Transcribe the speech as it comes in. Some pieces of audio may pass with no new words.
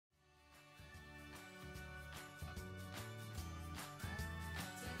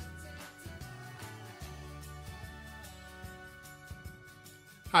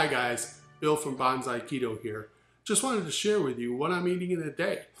Hi guys, Bill from Bonsai Keto here. Just wanted to share with you what I'm eating in a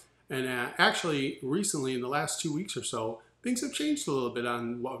day. And actually, recently in the last 2 weeks or so, things have changed a little bit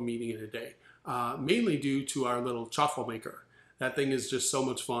on what I'm eating in a day. Mainly due to our little Chaffle maker. That thing is just so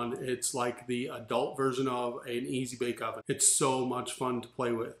much fun. It's like the adult version of an easy bake oven. It's so much fun to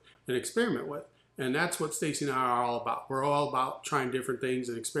play with and experiment with. And that's what Stacey and I are all about. We're all about trying different things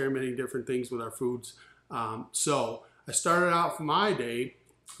and experimenting different things with our foods. So I started out for my day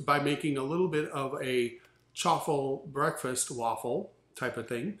by making a little bit of a Chaffle breakfast waffle type of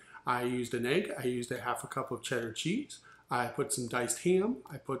thing. I used an egg, I used a half a cup of cheddar cheese, I put some diced ham,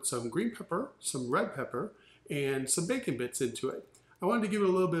 I put some green pepper, some red pepper, and some bacon bits into it. I wanted to give it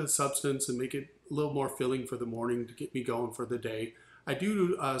a little bit of substance and make it a little more filling for the morning to get me going for the day. I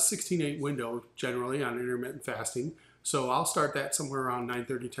do a 16-8 window generally on intermittent fasting, so I'll start that somewhere around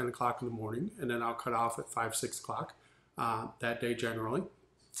 9:30, 10 o'clock in the morning, and then I'll cut off at 5, 6 o'clock that day generally.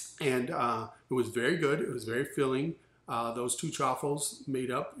 And it was very good. It was very filling. Those two chaffles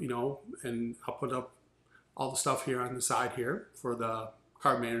made up, and I'll put up all the stuff here on the side here for the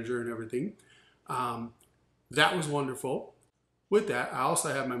Carb Manager and everything. That was wonderful. With that, I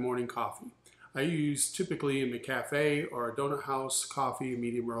also have my morning coffee. I use typically in the cafe or a donut house coffee,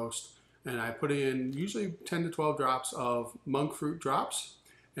 medium roast, and I put in usually 10 to 12 drops of monk fruit drops,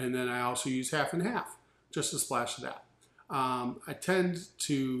 and then I also use half and half, just a splash of that.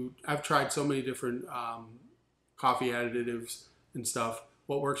 I've tried so many different coffee additives and stuff.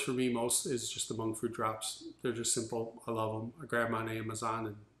 What works for me most is just the monk fruit drops. They're just simple. I love them. I grab them on Amazon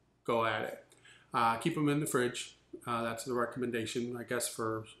and go at it. Keep them in the fridge. That's the recommendation, I guess,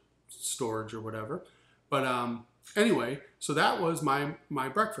 for storage or whatever. But anyway, so that was my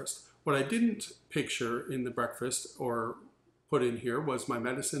breakfast. What I didn't picture in the breakfast or put in here was my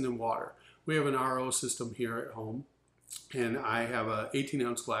medicine and water. We have an RO system here at home. And I have a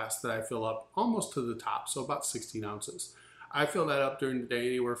 18-ounce glass that I fill up almost to the top, so about 16 ounces. I fill that up during the day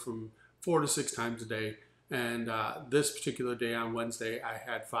anywhere from 4 to 6 times a day. And this particular day on Wednesday, I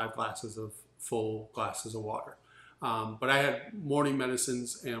had 5 full glasses of water. But I had morning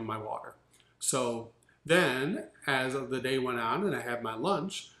medicines and my water. So then, as the day went on and I had my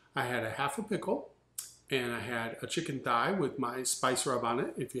lunch, I had a half a pickle and I had a chicken thigh with my spice rub on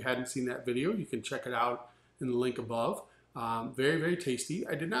it. If you hadn't seen that video, you can check it out in the link above. Very, very tasty.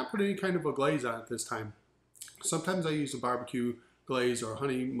 I did not put any kind of a glaze on it this time. Sometimes I use a barbecue glaze or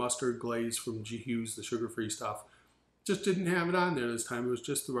honey mustard glaze from G. Hughes, the sugar-free stuff. Just didn't have it on there this time. It was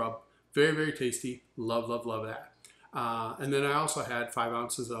just the rub. Very, very tasty. Love, love, love that. And then I also had 5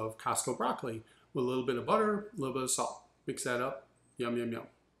 ounces of Costco broccoli with a little bit of butter, a little bit of salt. Mix that up. Yum, yum, yum.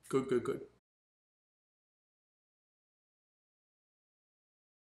 Good, good, good.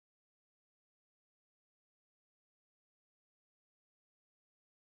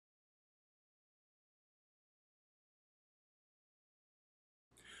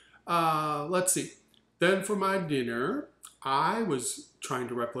 Let's see. Then for my dinner, I was trying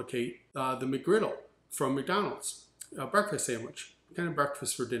to replicate the McGriddle from McDonald's, a breakfast sandwich, kind of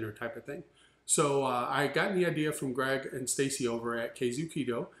breakfast for dinner type of thing. So I got the idea from Greg and Stacey over at Keto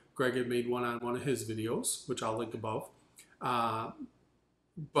Today. Greg had made one on one of his videos, which I'll link above.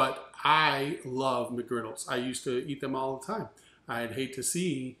 But I love McGriddles. I used to eat them all the time. I'd hate to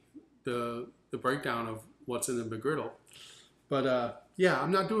see the breakdown of what's in the McGriddle. But yeah,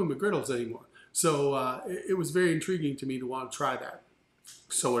 I'm not doing McGriddles anymore. So it was very intriguing to me to want to try that.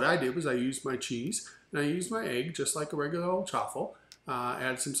 So what I did was I used my cheese and I used my egg just like a regular old chaffle.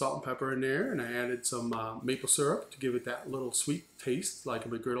 Added some salt and pepper in there, and I added some maple syrup to give it that little sweet taste like a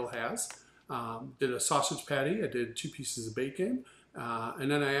McGriddle has. Did a sausage patty. I did 2 pieces of bacon.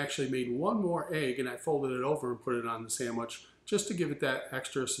 And then I actually made 1 more egg and I folded it over and put it on the sandwich just to give it that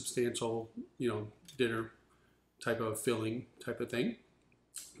extra substantial, dinner type of filling type of thing.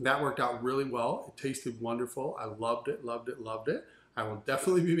 That worked out really well. It tasted wonderful. I loved it, loved it, loved it. I will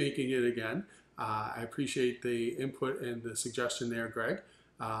definitely be making it again. I appreciate the input and the suggestion there, Greg.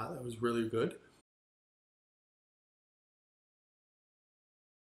 That was really good.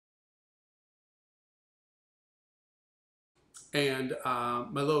 And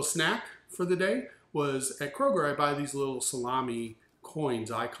my little snack for the day was at Kroger. I buy these little salami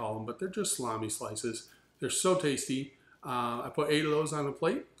coins, I call them, but they're just salami slices. They're so tasty. I put 8 of those on a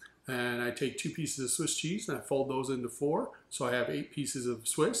plate, and I take 2 pieces of Swiss cheese and I fold those into 4. So I have 8 pieces of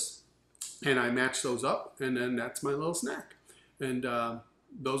Swiss, and I match those up, and then that's my little snack. And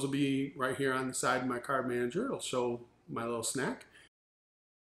those will be right here on the side of my Carb Manager. It'll show my little snack.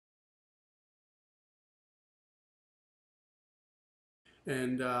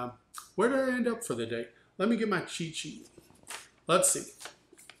 And where did I end up for the day? Let me get my cheat sheet. Let's see.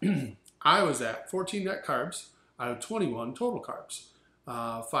 I was at 14 net carbs out of 21 total carbs.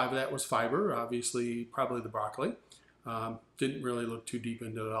 5 of that was fiber, obviously probably the broccoli. Didn't really look too deep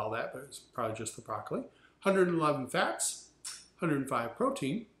into all that, but it's probably just the broccoli. 111 fats, 105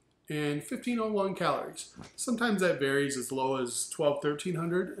 protein, and 1501 calories. Sometimes that varies as low as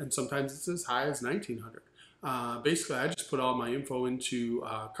 1300, and sometimes it's as high as 1900. Basically, I just put all my info into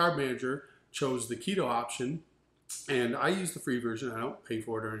Carb Manager, chose the keto option, and I use the free version. I don't pay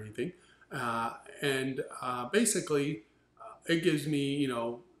for it or anything. Basically, it gives me, you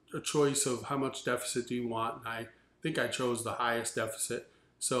know, a choice of how much deficit do you want. And I think I chose the highest deficit.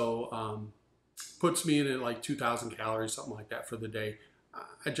 So puts me in at like 2,000 calories, something like that for the day.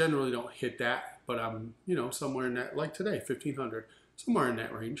 I generally don't hit that, but I'm, you know, somewhere in that, like today, 1,500, somewhere in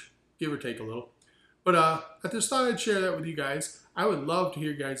that range, give or take a little. But I just thought I'd share that with you guys. I would love to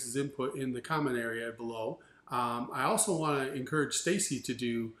hear your guys' input in the comment area below. I also want to encourage Stacey to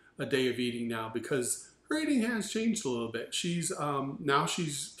do a day of eating now, because her eating has changed a little bit. She's now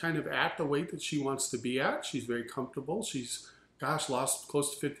she's kind of at the weight that she wants to be at. She's very comfortable. She's, gosh, lost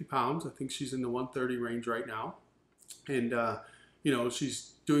close to 50 pounds. I think she's in the 130 range right now. And, you know,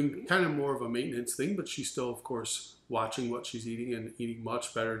 she's doing kind of more of a maintenance thing, but she's still, of course, watching what she's eating and eating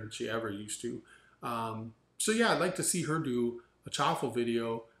much better than she ever used to. So yeah, I'd like to see her do a Chaffle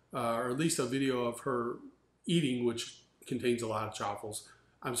video, or at least a video of her eating, which contains a lot of Chaffles.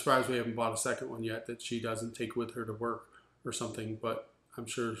 I'm surprised we haven't bought a second one yet that she doesn't take with her to work or something, but I'm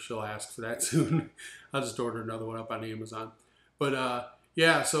sure she'll ask for that soon. I'll just order another one up on Amazon. But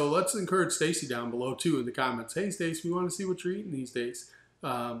yeah, so let's encourage Stacey down below too in the comments. Hey Stacey, we want to see what you're eating these days.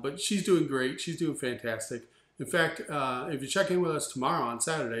 But she's doing great. She's doing fantastic. In fact, if you check in with us tomorrow on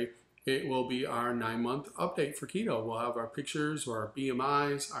Saturday, it will be our 9-month update for keto. We'll have our pictures, or our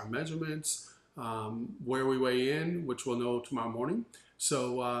BMIs, our measurements, where we weigh in, which we'll know tomorrow morning.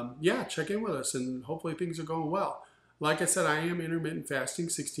 So yeah, check in with us, and hopefully things are going well. Like I said, I am intermittent fasting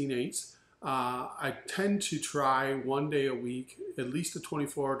 16/8. I tend to try 1 day a week, at least a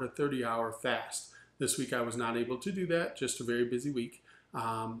 24 to 30 hour fast. This week I was not able to do that, just a very busy week.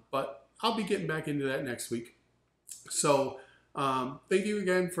 But I'll be getting back into that next week. So thank you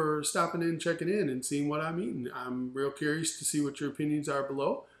again for stopping in, checking in, and seeing what I'm eating. I'm real curious to see what your opinions are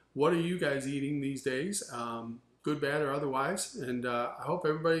below. What are you guys eating these days? Good, bad, or otherwise. And I hope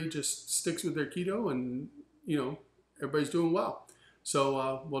everybody just sticks with their keto, and, you know, everybody's doing well.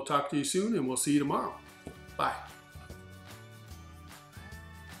 So we'll talk to you soon, and we'll see you tomorrow. Bye.